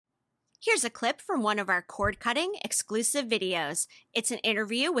Here's a clip from one of our cord-cutting exclusive videos. It's an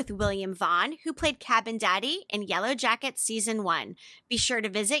interview with William Vaughan, who played Cabin Daddy in Yellowjackets Season 1. Be sure to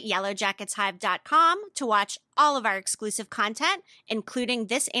visit yellowjacketshive.com to watch all of our exclusive content, including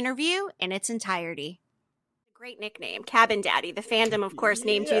this interview in its entirety. Great nickname, Cabin Daddy. The fandom, of course,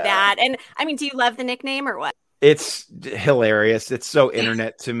 named you that. And I mean, do you love the nickname or what? It's hilarious. It's so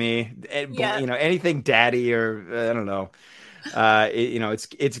internet to me. Yeah. You know, anything daddy or I don't know.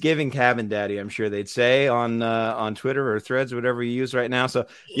 It's giving Cabin Daddy, I'm sure they'd say on Twitter or Threads, whatever you use right now. So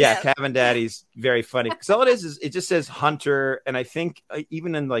yeah, Cabin Daddy's very funny because all it is it just says Hunter, and I think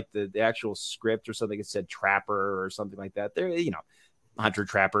even in like the actual script or something, it said Trapper or something like that. There, Hunter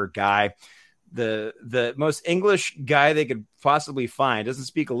Trapper guy. The most English guy they could possibly find, doesn't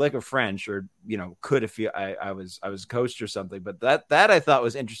speak a lick of French, or could if I was coached or something. But that I thought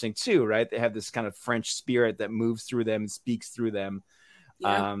was interesting too, right? They have this kind of French spirit that moves through them and speaks through them.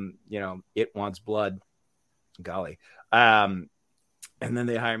 Yeah. It wants blood, golly. And then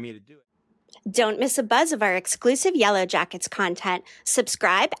they hire me to do it. Don't miss a buzz of our exclusive Yellowjackets content.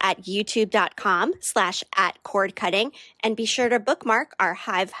 Subscribe at youtube.com/@cordcutting and be sure to bookmark our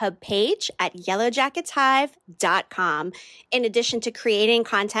Hive Hub page at yellowjacketshive.com. In addition to creating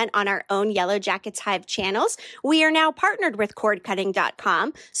content on our own Yellowjackets Hive channels, we are now partnered with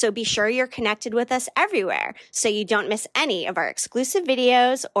cordcutting.com, so be sure you're connected with us everywhere so you don't miss any of our exclusive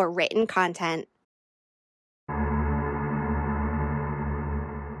videos or written content.